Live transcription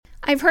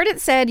I've heard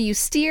it said you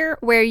steer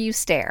where you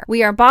stare.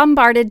 We are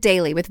bombarded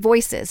daily with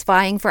voices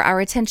vying for our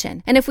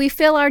attention. And if we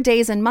fill our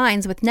days and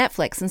minds with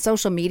Netflix and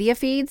social media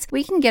feeds,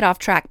 we can get off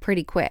track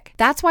pretty quick.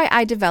 That's why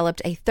I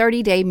developed a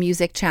 30-day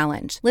music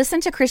challenge.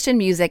 Listen to Christian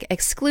music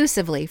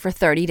exclusively for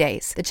 30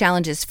 days. The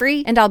challenge is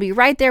free, and I'll be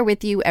right there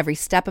with you every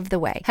step of the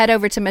way. Head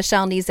over to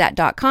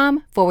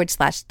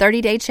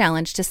michellenezat.com/30-day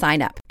challenge to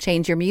sign up.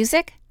 Change your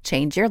music,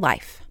 change your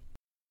life.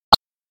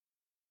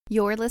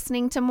 You're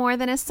listening to More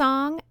Than a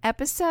Song,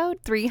 episode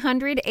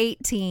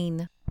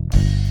 318.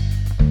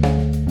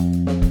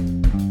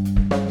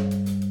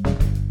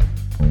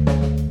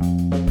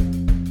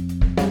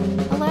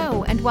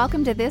 Hello, and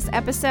welcome to this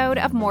episode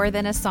of More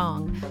Than a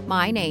Song.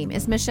 My name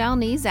is Michelle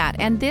Nezat,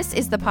 and this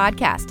is the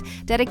podcast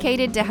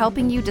dedicated to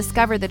helping you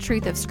discover the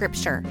truth of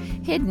Scripture,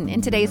 hidden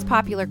in today's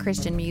popular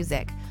Christian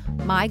music.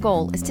 My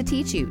goal is to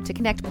teach you to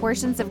connect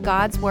portions of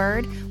God's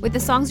Word with the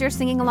songs you're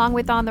singing along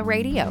with on the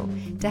radio,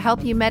 to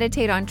help you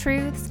meditate on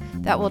truths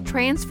that will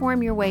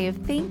transform your way of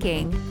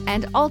thinking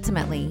and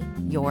ultimately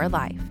your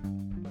life.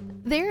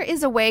 There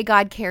is a way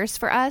God cares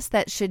for us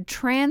that should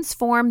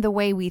transform the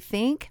way we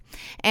think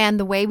and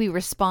the way we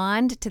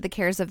respond to the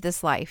cares of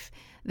this life,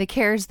 the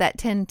cares that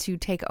tend to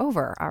take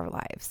over our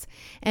lives.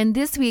 And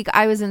this week,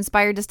 I was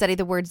inspired to study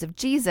the words of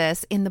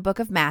Jesus in the book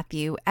of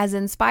Matthew, as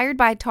inspired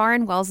by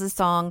Tauren Wells'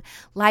 song,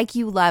 Like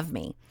You Love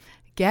Me.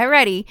 Get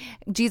ready.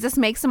 Jesus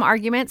makes some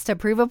arguments to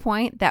prove a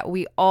point that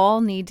we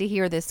all need to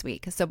hear this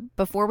week. So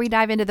before we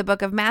dive into the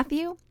book of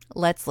Matthew,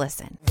 let's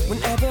listen.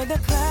 Whenever the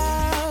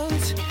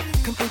clouds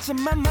come into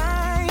my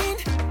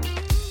mind,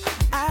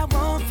 I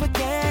won't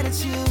forget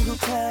it's you who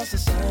tells the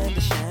sun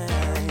to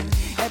shine.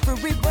 Every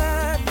worry,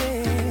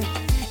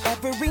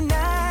 every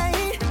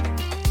night,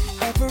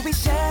 every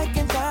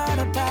second thought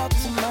about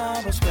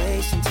tomorrow's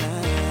wasting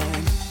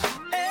time.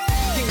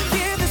 You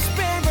give the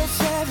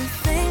sparrows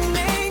everything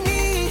they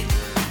need.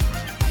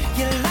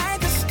 You light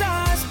the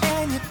stars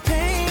and you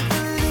paint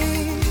the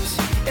leaves.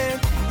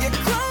 You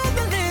clothe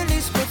the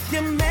lilies with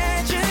your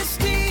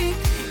majesty.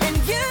 And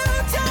you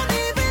don't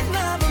even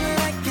love them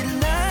like you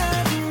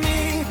love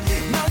me.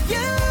 No,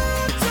 you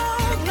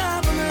don't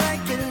love them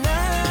like you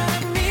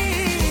love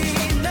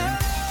me. No.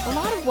 A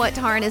lot of what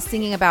Tauren is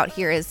singing about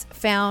here is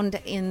found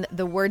in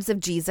the words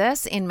of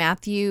Jesus in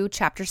Matthew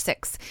chapter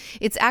 6.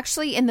 It's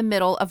actually in the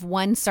middle of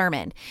one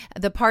sermon,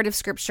 the part of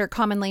Scripture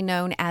commonly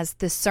known as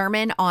the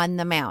Sermon on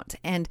the Mount.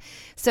 And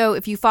so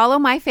if you follow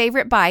my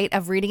favorite bite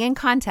of reading in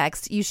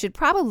context, you should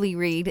probably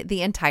read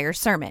the entire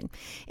sermon.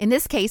 In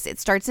this case, it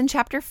starts in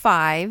chapter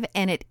 5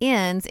 and it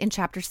ends in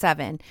chapter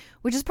 7,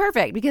 which is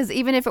perfect because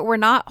even if it were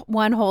not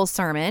one whole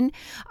sermon,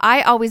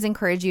 I always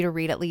encourage you to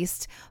read at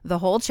least the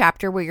whole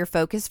chapter where your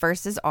focus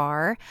verses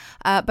are.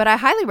 But I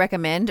highly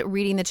recommend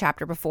reading the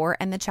chapter before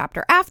and the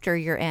chapter after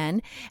you're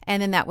in,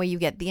 and then that way you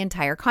get the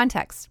entire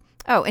context.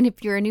 Oh, and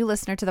if you're a new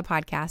listener to the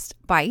podcast,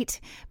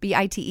 BITE,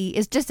 B-I-T-E,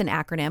 is just an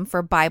acronym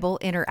for Bible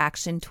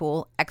Interaction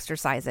Tool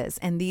Exercises.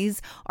 And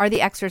these are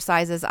the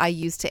exercises I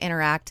use to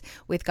interact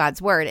with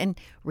God's Word. And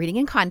reading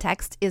in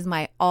context is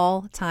my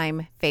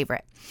all-time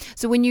favorite.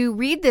 So when you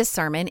read this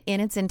sermon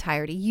in its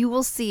entirety, you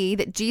will see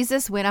that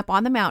Jesus went up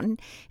on the mountain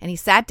and he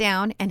sat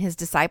down and his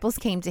disciples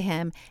came to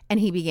him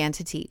and he began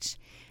to teach.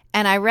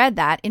 And I read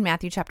that in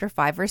Matthew chapter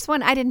 5, verse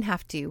 1. I didn't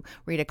have to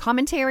read a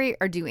commentary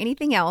or do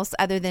anything else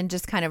other than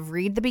just kind of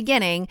read the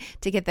beginning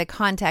to get the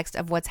context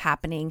of what's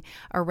happening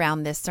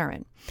around this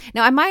sermon.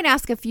 Now, I might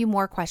ask a few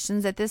more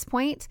questions at this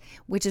point,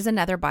 which is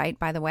another bite,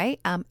 by the way.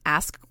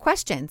 Ask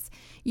questions.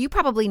 You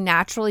probably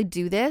naturally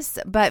do this,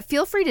 but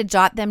feel free to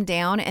jot them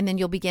down and then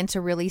you'll begin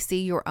to really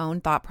see your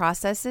own thought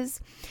processes.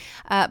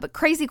 But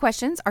crazy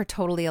questions are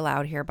totally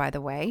allowed here, by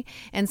the way.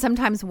 And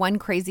sometimes one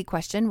crazy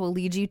question will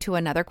lead you to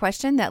another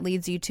question that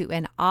leads you to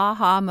an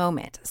aha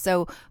moment.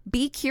 So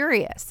be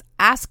curious.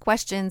 Ask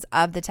questions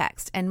of the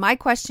text. And my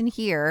question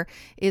here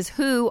is,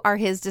 who are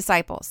his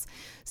disciples?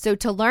 So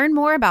to learn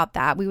more about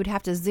that, we would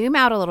have to zoom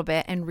out a little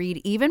bit and read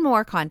even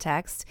more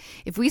context.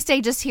 If we stay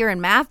just here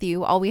in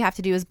Matthew, all we have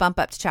to do is bump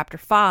up to chapter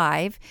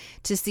 5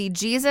 to see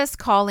Jesus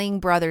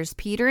calling brothers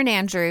Peter and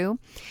Andrew,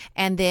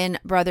 and then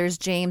brothers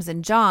James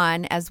and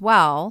John as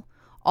well,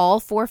 all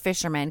 4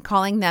 fishermen,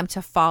 calling them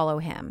to follow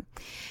him.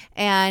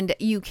 And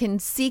you can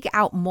seek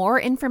out more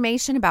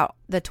information about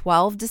the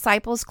 12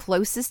 disciples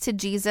closest to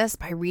Jesus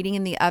by reading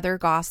in the other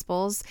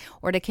Gospels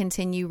or to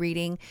continue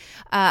reading.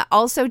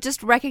 Also,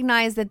 just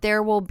recognize that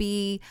there will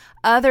be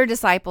other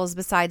disciples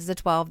besides the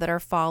 12 that are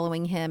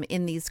following him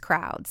in these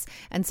crowds.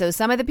 And so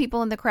some of the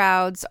people in the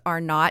crowds are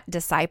not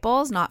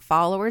disciples, not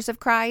followers of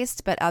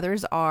Christ, but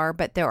others are.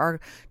 But there are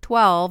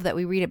 12 that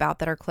we read about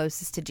that are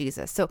closest to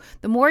Jesus. So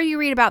the more you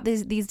read about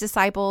these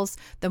disciples,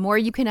 the more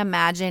you can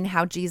imagine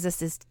how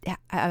Jesus is,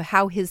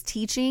 how his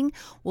teaching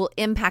will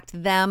impact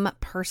them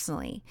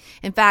personally.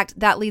 In fact,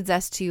 that leads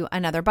us to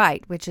another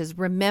bite, which is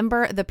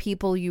remember the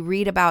people you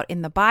read about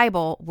in the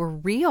Bible were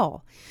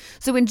real.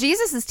 So when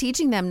Jesus is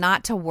teaching them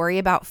not to worry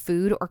about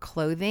food or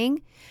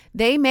clothing,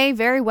 they may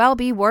very well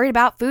be worried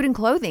about food and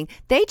clothing.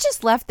 They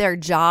just left their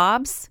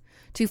jobs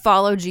to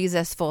follow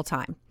Jesus full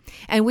time.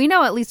 And we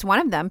know at least one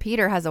of them,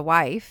 Peter, has a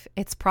wife.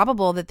 It's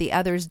probable that the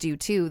others do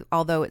too,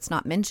 although it's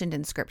not mentioned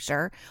in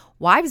Scripture.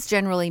 Wives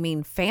generally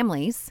mean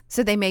families,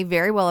 so they may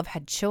very well have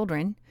had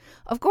children.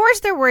 Of course,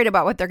 they're worried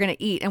about what they're going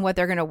to eat and what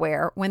they're going to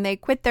wear when they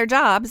quit their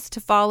jobs to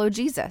follow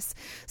Jesus.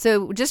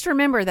 So just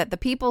remember that the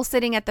people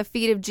sitting at the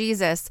feet of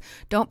Jesus,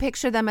 don't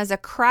picture them as a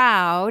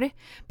crowd.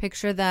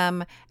 Picture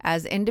them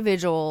as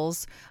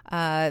individuals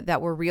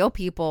that were real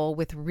people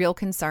with real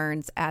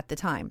concerns at the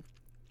time.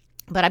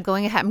 But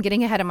I'm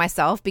getting ahead of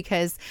myself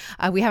because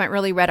we haven't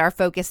really read our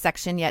focus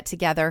section yet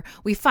together.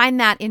 We find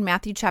that in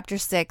Matthew chapter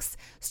 6,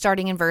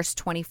 starting in verse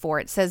 24.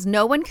 It says,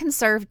 "No one can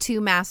serve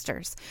two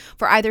masters,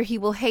 for either he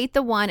will hate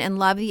the one and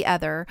love the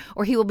other,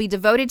 or he will be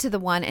devoted to the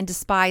one and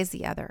despise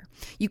the other.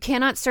 You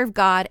cannot serve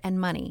God and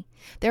money.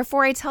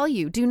 Therefore, I tell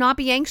you, do not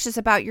be anxious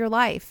about your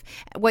life,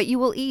 what you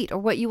will eat or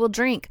what you will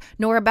drink,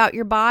 nor about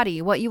your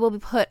body, what you will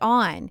put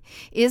on.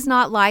 Is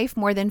not life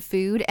more than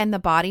food and the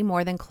body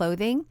more than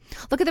clothing?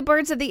 Look at the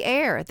birds of the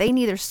air. They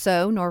neither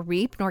sow nor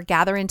reap nor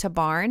gather into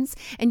barns,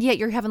 and yet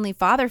your heavenly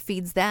Father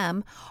feeds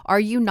them.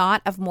 Are you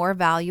not of more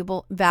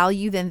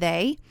value than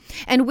they?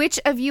 And which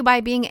of you,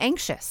 by being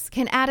anxious,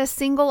 can add a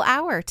single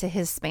hour to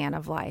his span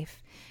of life?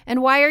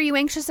 And why are you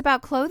anxious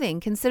about clothing?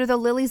 Consider the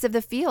lilies of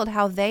the field,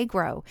 how they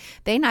grow.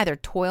 They neither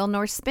toil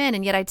nor spin.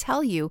 And yet I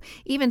tell you,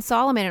 even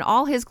Solomon in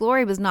all his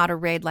glory was not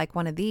arrayed like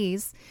one of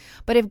these.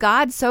 But if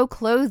God so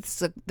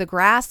clothes the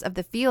grass of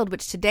the field,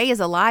 which today is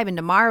alive and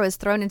tomorrow is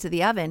thrown into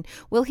the oven,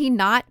 will he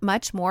not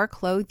much more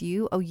clothe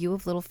you, O you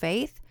of little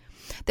faith?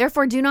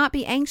 Therefore, do not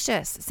be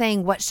anxious,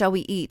 saying, what shall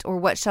we eat, or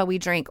what shall we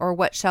drink, or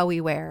what shall we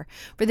wear?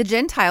 For the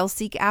Gentiles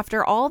seek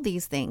after all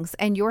these things,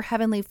 and your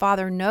heavenly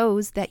Father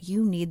knows that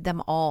you need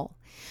them all.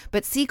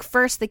 But seek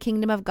first the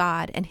kingdom of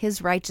God and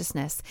his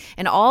righteousness,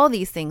 and all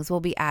these things will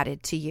be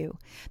added to you.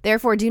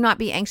 Therefore, do not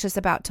be anxious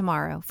about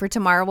tomorrow, for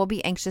tomorrow will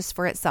be anxious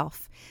for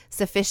itself.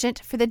 Sufficient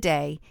for the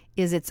day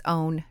is its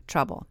own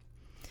trouble.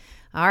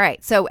 All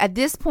right. So at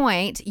this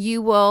point,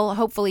 you will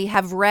hopefully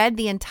have read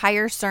the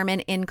entire sermon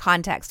in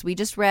context. We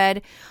just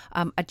read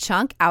a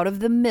chunk out of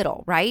the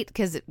middle, right?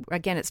 Because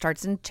again, it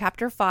starts in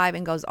chapter 5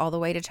 and goes all the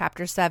way to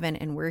chapter 7,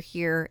 and we're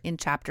here in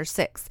chapter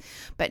 6.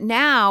 But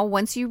now,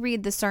 once you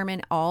read the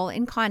sermon all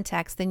in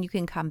context, then you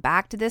can come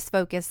back to this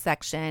focus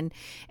section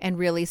and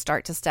really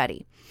start to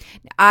study.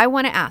 I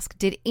want to ask,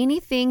 did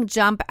anything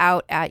jump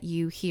out at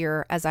you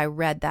here as I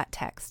read that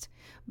text?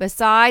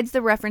 Besides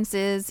the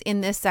references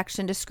in this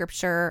section to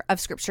scripture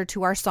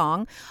to our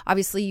song,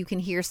 obviously you can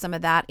hear some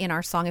of that in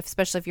our song,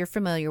 especially if you're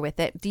familiar with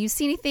it. Do you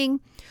see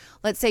anything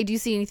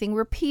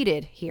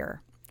repeated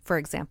here, for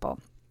example?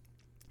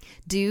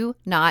 Do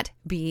not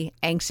be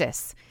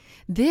anxious.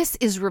 This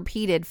is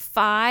repeated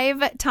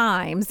 5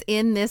 times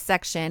in this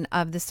section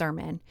of the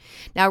sermon.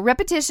 Now,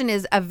 repetition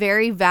is a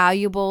very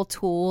valuable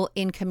tool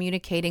in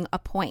communicating a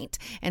point.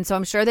 And so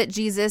I'm sure that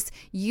Jesus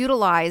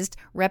utilized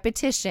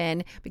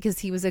repetition because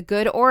he was a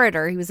good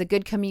orator. He was a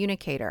good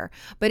communicator.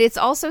 But it's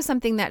also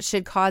something that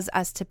should cause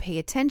us to pay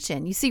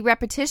attention. You see,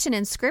 repetition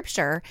in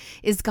Scripture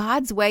is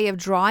God's way of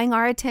drawing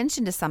our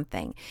attention to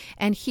something.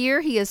 And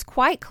here he is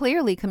quite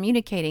clearly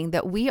communicating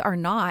that we are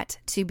not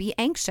to be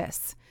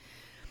anxious.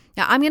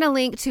 Now, I'm going to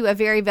link to a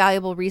very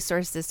valuable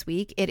resource this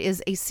week. It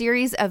is a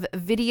series of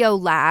video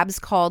labs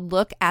called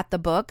Look at the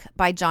Book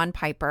by John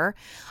Piper.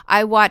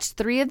 I watched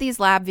 3 of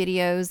these lab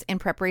videos in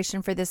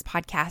preparation for this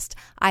podcast.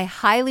 I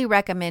highly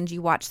recommend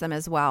you watch them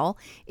as well.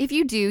 If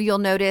you do, you'll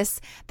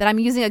notice that I'm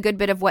using a good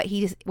bit of what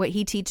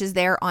he teaches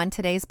there on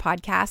today's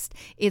podcast.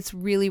 It's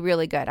really,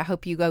 really good. I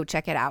hope you go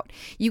check it out.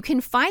 You can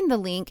find the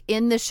link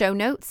in the show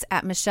notes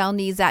at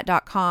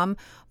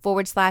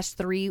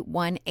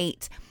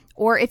michellenezat.com/318.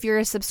 Or if you're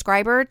a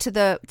subscriber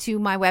to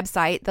my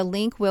website, the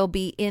link will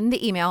be in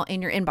the email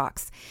in your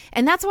inbox.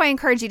 And that's why I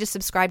encourage you to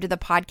subscribe to the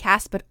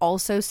podcast, but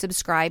also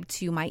subscribe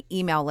to my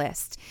email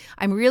list.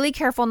 I'm really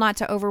careful not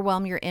to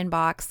overwhelm your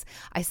inbox.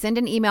 I send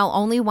an email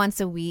only once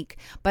a week,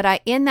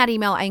 but in that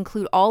email, I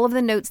include all of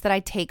the notes that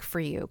I take for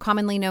you,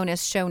 commonly known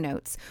as show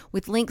notes,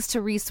 with links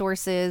to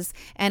resources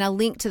and a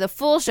link to the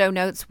full show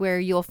notes where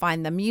you'll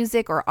find the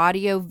music or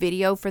audio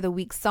video for the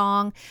week's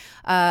song.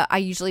 I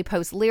usually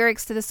post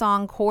lyrics to the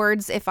song,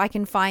 chords if I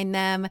can find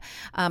them,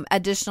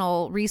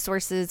 additional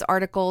resources,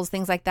 articles,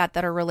 things like that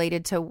are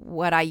related to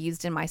what I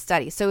used in my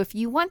study. So if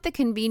you want the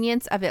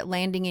convenience of it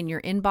landing in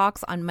your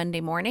inbox on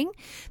Monday morning,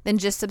 then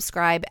just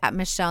subscribe at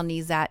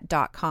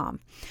michellenezat.com.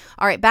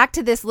 All right, back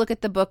to this Look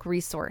at the Book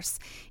resource.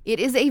 It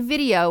is a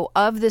video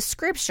of the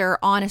scripture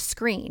on a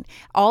screen.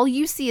 All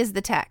you see is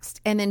the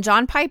text. And then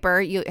John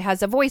Piper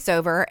has a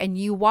voiceover, and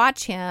you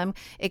watch him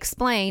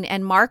explain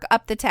and mark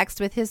up the text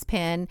with his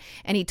pen,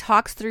 and he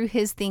talks through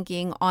his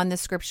thinking on the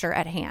scripture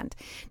at hand.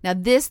 Now,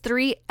 this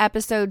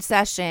 3-episode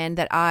session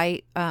that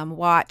I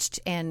watched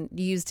and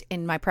used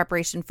in my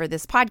preparation for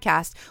this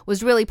podcast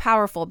was really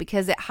powerful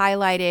because it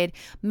highlighted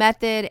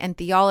method and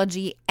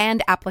theology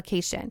and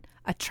application,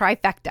 a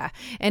trifecta.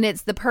 And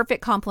it's the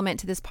perfect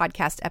complement to this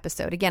podcast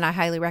episode. Again, I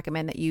highly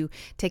recommend that you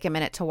take a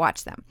minute to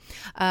watch them.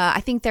 I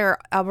think they're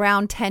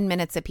around 10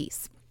 minutes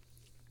apiece.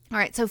 All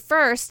right, so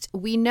first,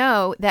 we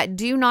know that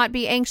do not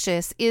be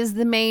anxious is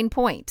the main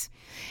point.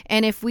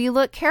 And if we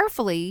look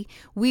carefully,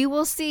 we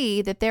will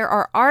see that there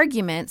are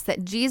arguments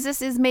that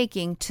Jesus is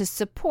making to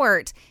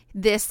support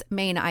this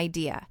main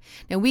idea.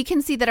 Now, we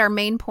can see that our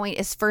main point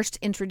is first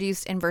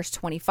introduced in verse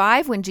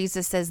 25 when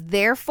Jesus says,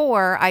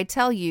 "Therefore, I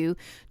tell you,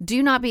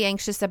 do not be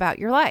anxious about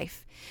your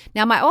life."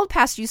 Now, my old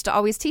pastor used to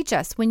always teach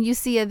us, when you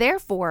see a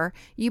therefore,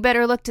 you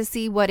better look to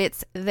see what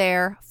it's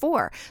there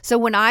for. So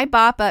when I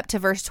bop up to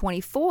verse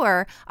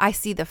 24, I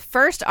see the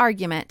first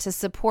argument to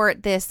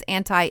support this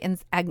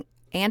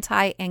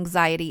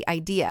anti-anxiety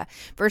idea.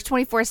 Verse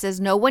 24 says,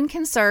 "No one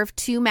can serve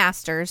two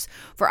masters,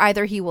 for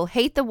either he will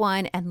hate the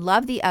one and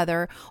love the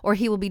other, or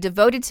he will be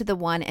devoted to the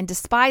one and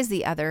despise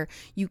the other.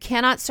 You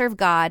cannot serve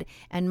God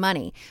and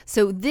money."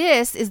 So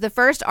this is the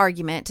first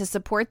argument to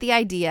support the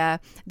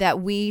idea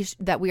that we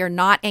are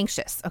not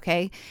anxious,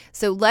 okay?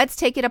 So let's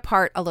take it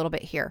apart a little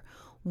bit here.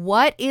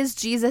 What is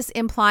Jesus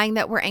implying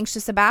that we're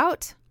anxious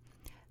about?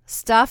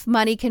 Stuff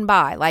money can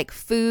buy, like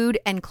food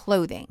and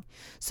clothing.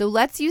 So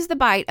let's use the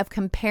bite of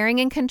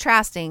comparing and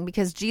contrasting,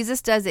 because Jesus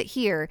does it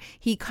here.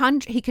 He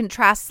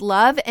contrasts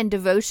love and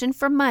devotion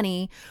for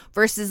money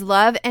versus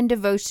love and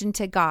devotion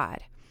to God.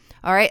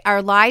 All right,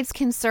 our lives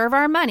can serve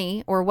our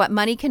money, or what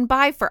money can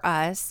buy for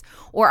us,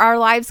 or our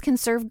lives can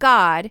serve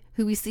God,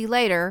 who we see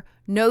later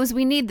knows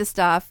we need the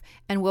stuff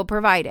and will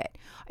provide it.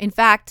 In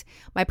fact,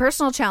 my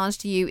personal challenge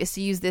to you is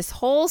to use this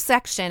whole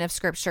section of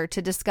scripture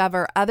to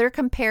discover other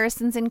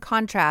comparisons and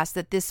contrasts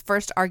that this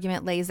first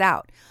argument lays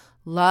out.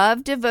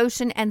 Love,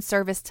 devotion, and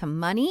service to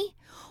money,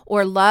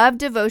 or love,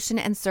 devotion,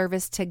 and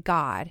service to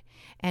God,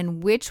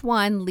 and which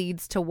one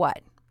leads to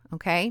what?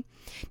 Okay.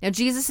 Now,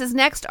 Jesus's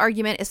next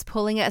argument is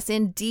pulling us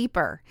in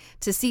deeper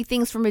to see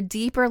things from a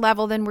deeper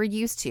level than we're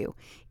used to.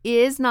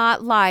 Is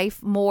not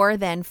life more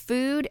than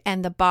food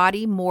and the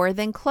body more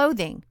than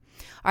clothing?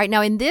 All right.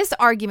 Now, in this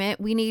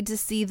argument, we need to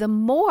see the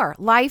more.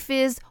 Life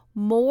is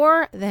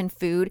more than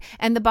food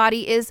and the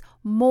body is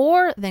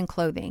more than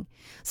clothing.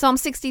 Psalm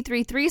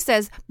 63:3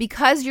 says,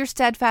 "Because your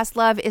steadfast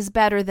love is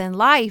better than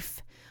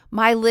life,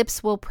 my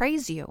lips will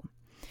praise you."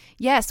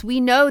 Yes, we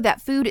know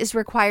that food is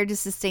required to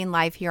sustain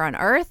life here on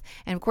earth.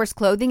 And of course,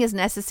 clothing is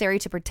necessary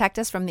to protect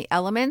us from the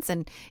elements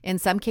and in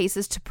some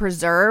cases to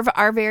preserve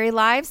our very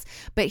lives.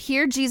 But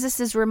here Jesus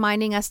is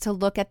reminding us to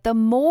look at the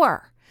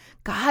more.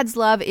 God's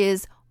love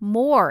is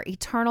more.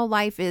 Eternal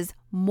life is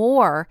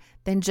more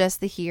than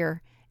just the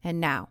here and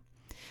now.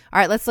 All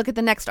right, let's look at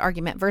the next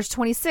argument. Verse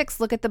 26,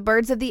 look at the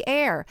birds of the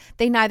air.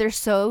 They neither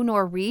sow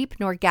nor reap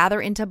nor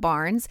gather into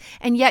barns,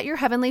 and yet your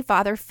heavenly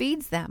Father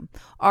feeds them.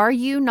 Are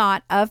you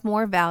not of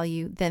more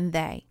value than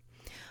they?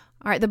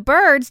 All right, the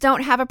birds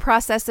don't have a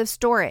process of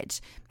storage.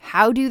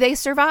 How do they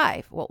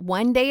survive? Well,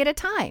 one day at a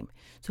time.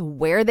 So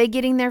where are they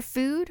getting their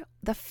food?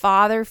 The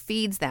Father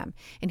feeds them.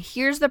 And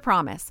here's the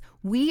promise.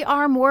 We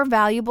are more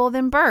valuable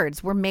than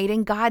birds. We're made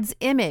in God's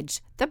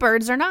image. The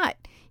birds are not.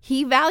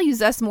 He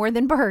values us more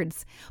than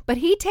birds, but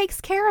he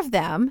takes care of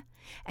them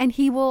and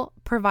he will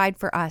provide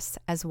for us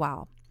as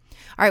well.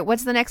 All right,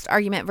 what's the next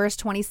argument? Verse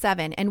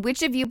 27, "And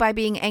which of you by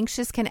being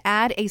anxious can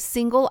add a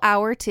single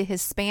hour to his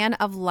span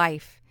of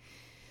life?"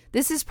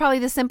 This is probably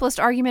the simplest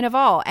argument of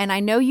all, and I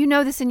know you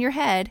know this in your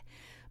head,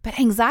 but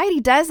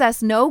anxiety does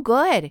us no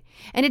good,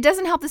 and it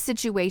doesn't help the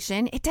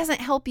situation. It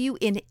doesn't help you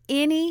in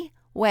any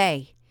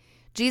way.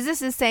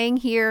 Jesus is saying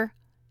here,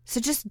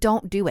 so just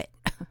don't do it.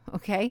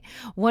 Okay.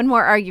 One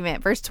more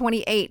argument, verse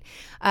 28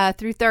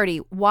 through 30.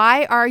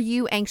 "Why are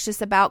you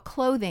anxious about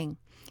clothing?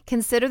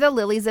 Consider the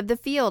lilies of the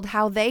field,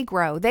 how they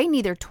grow. They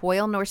neither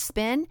toil nor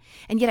spin.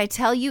 And yet I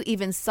tell you,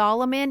 even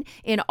Solomon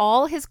in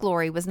all his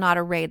glory was not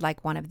arrayed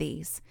like one of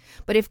these.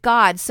 But if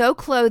God so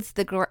clothes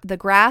the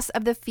grass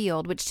of the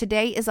field, which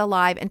today is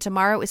alive and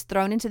tomorrow is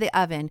thrown into the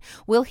oven,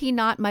 will he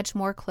not much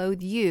more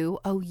clothe you,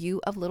 O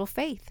you of little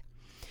faith?"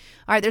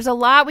 All right, there's a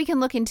lot we can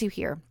look into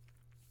here.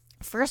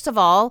 First of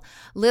all,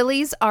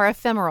 lilies are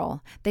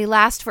ephemeral. They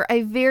last for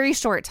a very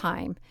short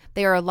time.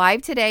 They are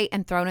alive today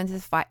and thrown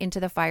into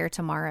the fire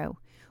tomorrow.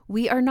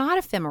 We are not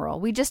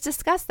ephemeral. We just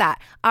discussed that.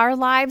 Our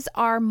lives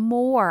are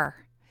more.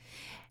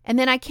 And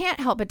then I can't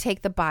help but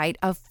take the bite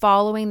of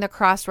following the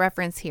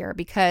cross-reference here,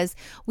 because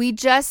we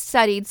just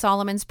studied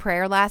Solomon's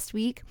prayer last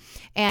week,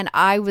 and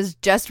I was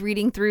just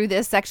reading through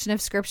this section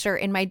of scripture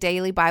in my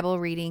daily Bible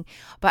reading.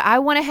 But I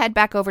want to head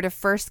back over to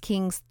 1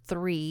 Kings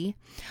 3.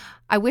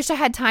 I wish I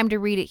had time to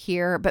read it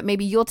here, but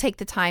maybe you'll take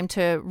the time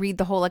to read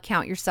the whole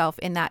account yourself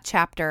in that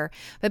chapter.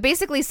 But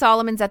basically,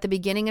 Solomon's at the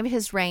beginning of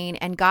his reign,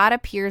 and God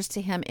appears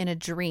to him in a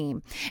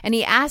dream. And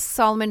he asks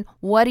Solomon,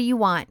 "What do you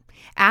want?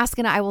 Ask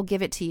and I will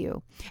give it to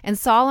you." And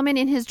Solomon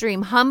in his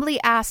dream humbly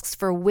asks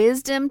for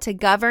wisdom to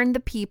govern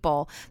the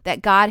people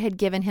that God had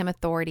given him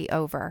authority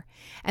over.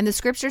 And the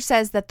scripture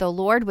says that the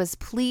Lord was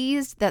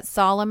pleased that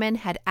Solomon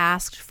had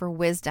asked for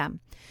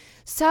wisdom.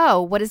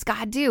 So what does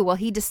God do? Well,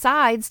 he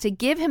decides to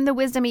give him the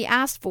wisdom he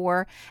asked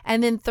for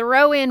and then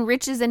throw in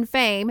riches and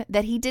fame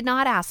that he did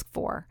not ask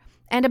for.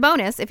 And a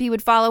bonus, if he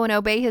would follow and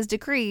obey his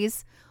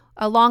decrees,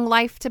 a long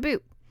life to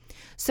boot.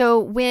 So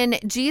when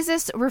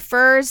Jesus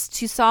refers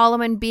to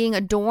Solomon being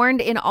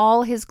adorned in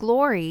all his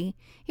glory,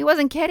 he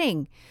wasn't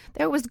kidding.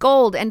 There was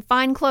gold and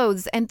fine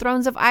clothes and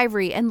thrones of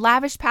ivory and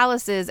lavish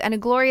palaces and a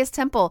glorious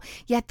temple.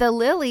 Yet the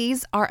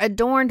lilies are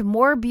adorned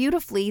more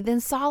beautifully than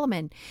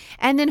Solomon.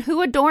 And then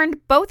who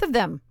adorned both of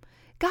them?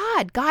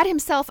 God. God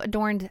himself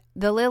adorned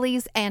the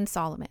lilies and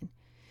Solomon.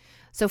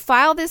 So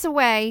file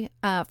away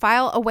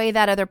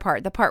that other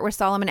part, the part where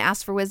Solomon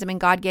asked for wisdom and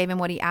God gave him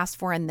what he asked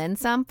for and then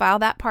some. File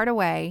that part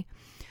away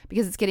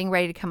because it's getting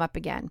ready to come up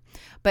again.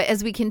 But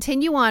as we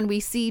continue on,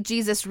 we see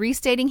Jesus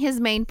restating his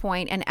main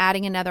point and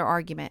adding another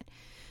argument.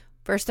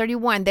 Verse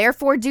 31,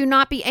 therefore do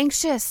not be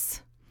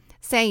anxious,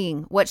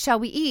 saying, what shall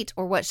we eat,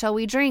 or what shall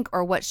we drink,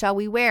 or what shall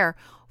we wear?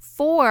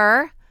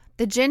 For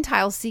the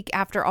Gentiles seek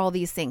after all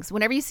these things.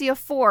 Whenever you see a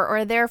for or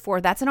a therefore,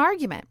 that's an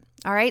argument.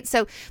 All right.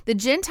 So the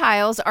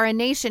Gentiles are a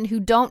nation who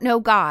don't know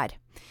God.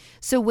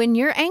 So when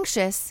you're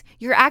anxious,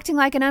 you're acting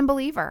like an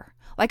unbeliever,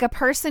 like a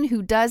person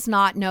who does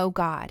not know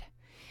God.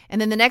 And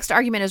then the next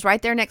argument is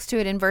right there next to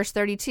it in verse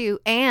 32.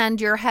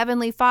 And your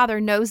heavenly Father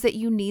knows that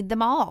you need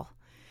them all.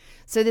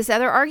 So this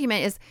other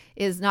argument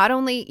is not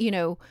only,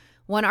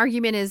 one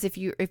argument is if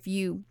you're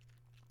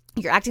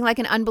acting like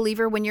an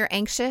unbeliever when you're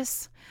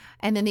anxious.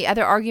 And then the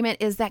other argument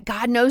is that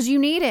God knows you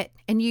need it.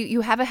 And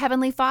you have a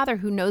heavenly Father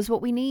who knows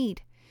what we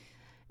need.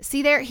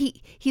 See there,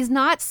 he's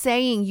not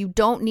saying you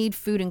don't need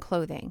food and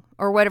clothing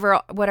or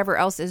whatever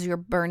else is your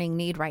burning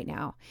need right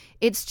now.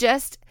 It's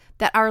just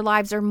that our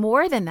lives are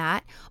more than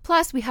that.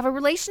 Plus, we have a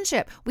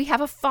relationship. We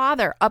have a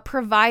Father, a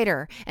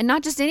provider, and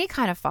not just any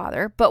kind of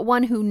Father, but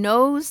one who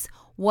knows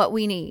what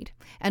we need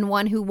and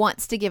one who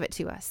wants to give it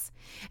to us.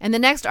 And the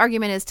next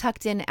argument is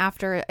tucked in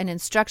after an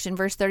instruction,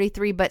 verse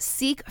 33, but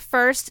seek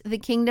first the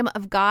kingdom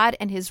of God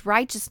and his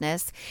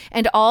righteousness,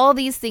 and all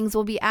these things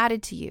will be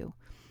added to you.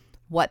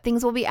 What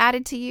things will be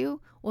added to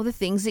you? Well, the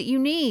things that you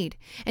need.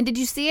 And did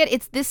you see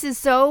it? This is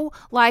so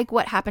like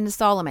what happened to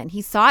Solomon.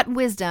 He sought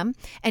wisdom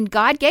and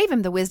God gave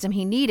him the wisdom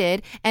he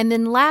needed and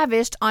then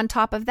lavished on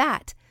top of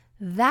that.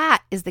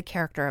 That is the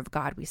character of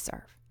God we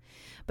serve.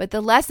 But the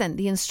lesson,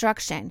 the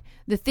instruction,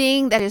 the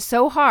thing that is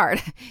so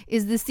hard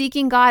is the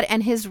seeking God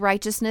and his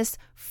righteousness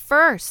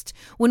first.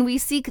 When we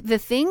seek the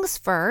things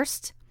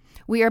first,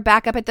 we are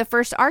back up at the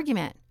first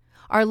argument.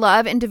 Our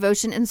love and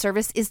devotion and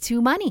service is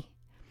to money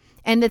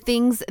and the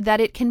things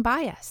that it can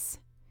buy us.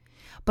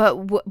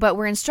 But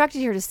we're instructed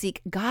here to seek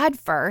God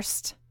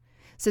first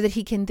so that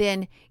he can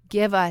then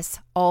give us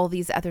all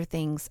these other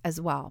things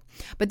as well.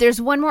 But there's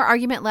one more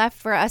argument left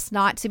for us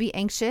not to be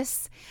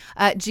anxious.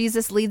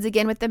 Jesus leads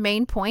again with the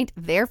main point.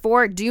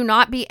 Therefore, do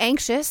not be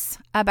anxious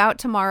about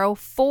tomorrow.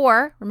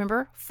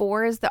 Remember,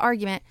 is the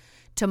argument.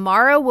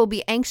 Tomorrow will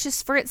be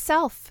anxious for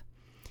itself.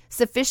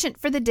 Sufficient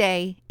for the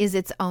day is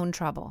its own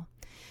trouble.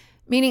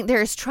 Meaning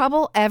there is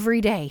trouble every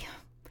day.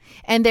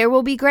 And there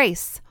will be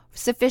grace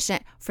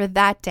sufficient for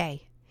that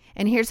day.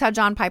 And here's how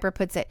John Piper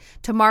puts it.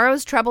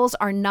 Tomorrow's troubles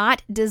are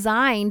not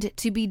designed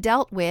to be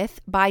dealt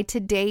with by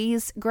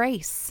today's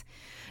grace.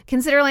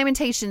 Consider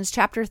Lamentations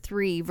chapter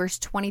 3, verse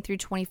 20 through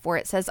 24.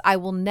 It says, I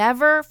will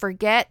never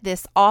forget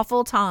this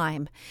awful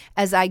time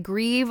as I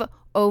grieve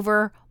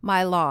over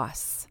my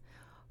loss.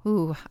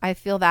 Ooh, I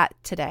feel that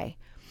today.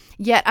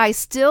 Yet I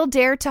still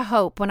dare to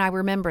hope when I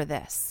remember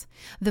this.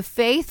 The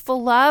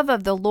faithful love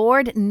of the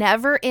Lord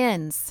never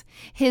ends.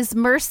 His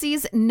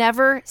mercies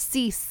never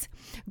cease.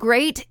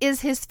 Great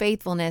is his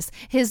faithfulness.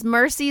 His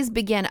mercies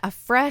begin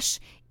afresh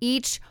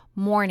each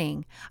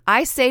morning.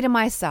 I say to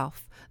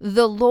myself,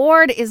 the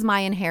Lord is my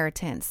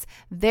inheritance.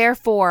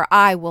 Therefore,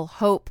 I will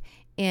hope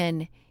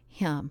in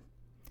him.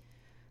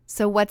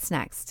 So what's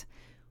next?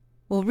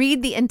 We'll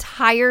read the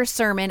entire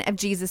sermon of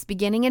Jesus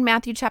beginning in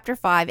Matthew chapter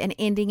 5 and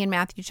ending in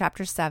Matthew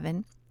chapter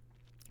 7.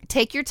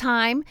 Take your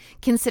time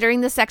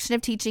considering the section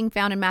of teaching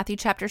found in Matthew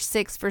chapter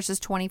 6, verses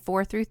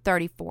 24 through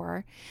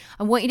 34.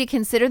 I want you to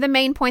consider the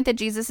main point that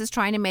Jesus is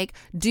trying to make.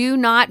 Do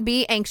not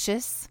be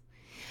anxious.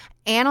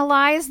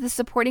 Analyze the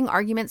supporting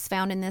arguments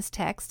found in this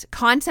text.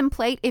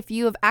 Contemplate if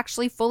you have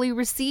actually fully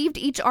received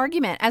each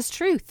argument as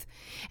truth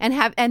and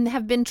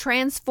have been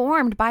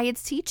transformed by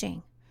its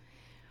teaching.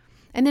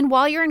 And then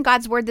while you're in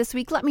God's Word this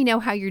week, let me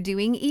know how you're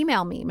doing.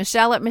 Email me,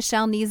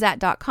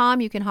 Michelle@michellenezat.com.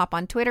 You can hop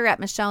on Twitter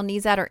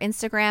 @MichelleNezat or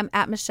Instagram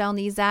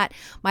 @MichelleNezat.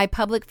 My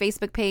public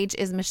Facebook page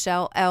is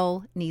Michelle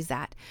L.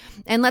 Nezat.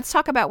 And let's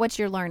talk about what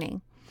you're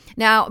learning.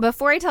 Now,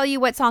 before I tell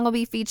you what song will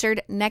be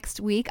featured next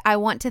week, I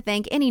want to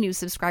thank any new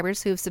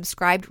subscribers who have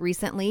subscribed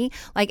recently,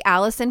 like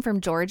Allison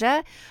from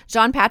Georgia,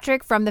 John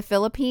Patrick from the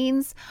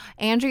Philippines,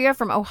 Andrea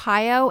from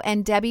Ohio,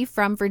 and Debbie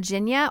from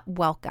Virginia.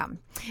 Welcome.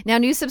 Now,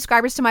 new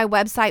subscribers to my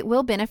website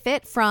will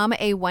benefit from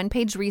a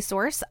one-page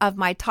resource of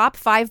my top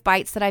 5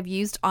 bites that I've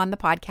used on the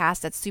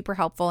podcast. That's super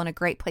helpful and a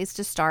great place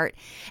to start.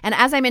 And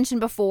as I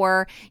mentioned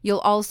before, you'll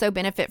also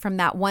benefit from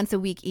that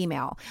once-a-week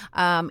email.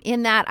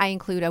 In that, I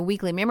include a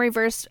weekly memory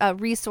verse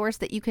resource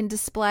that you can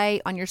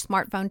display on your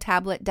smartphone,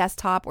 tablet,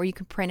 desktop, or you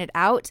can print it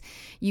out.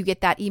 You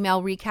get that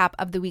email recap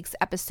of the week's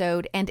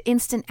episode and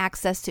instant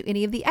access to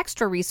any of the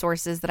extra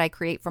resources that I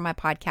create for my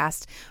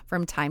podcast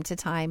from time to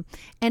time.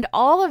 And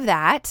all of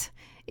that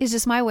is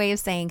just my way of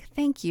saying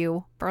thank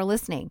you for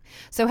listening.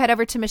 So head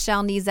over to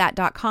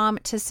michellenezat.com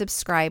to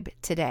subscribe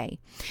today.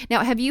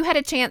 Now, have you had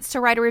a chance to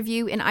write a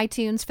review in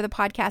iTunes for the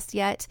podcast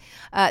yet?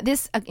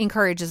 This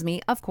encourages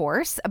me, of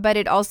course, but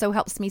it also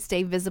helps me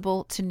stay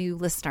visible to new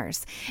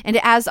listeners. And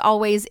as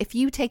always, if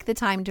you take the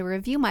time to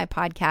review my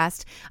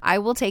podcast, I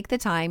will take the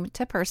time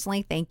to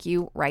personally thank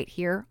you right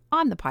here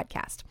on the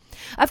podcast.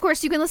 Of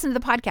course, you can listen to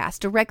the podcast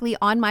directly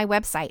on my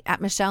website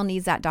at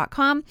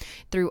michellenezat.com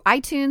through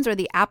iTunes or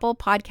the Apple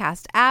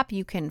Podcast app.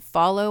 You can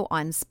follow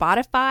on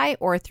Spotify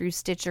or through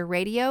Stitcher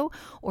Radio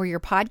or your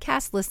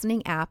podcast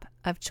listening app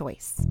of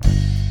choice.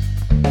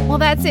 Well,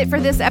 that's it for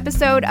this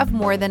episode of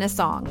More Than a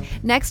Song.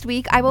 Next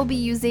week, I will be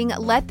using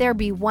Let There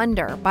Be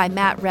Wonder by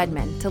Matt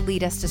Redman to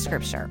lead us to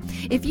Scripture.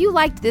 If you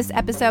liked this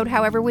episode,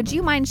 however, would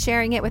you mind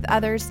sharing it with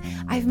others?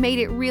 I've made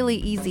it really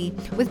easy.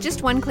 With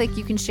just one click,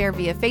 you can share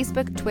via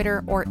Facebook,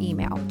 Twitter, or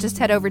email. Just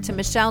head over to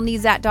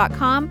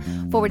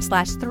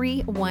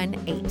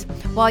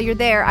michellenezat.com/318. While you're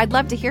there, I'd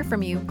love to hear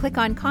from you. Click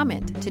on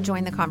comment to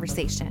join the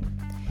conversation.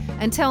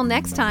 Until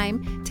next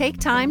time, take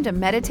time to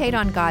meditate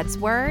on God's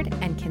Word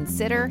and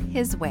consider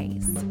His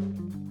ways.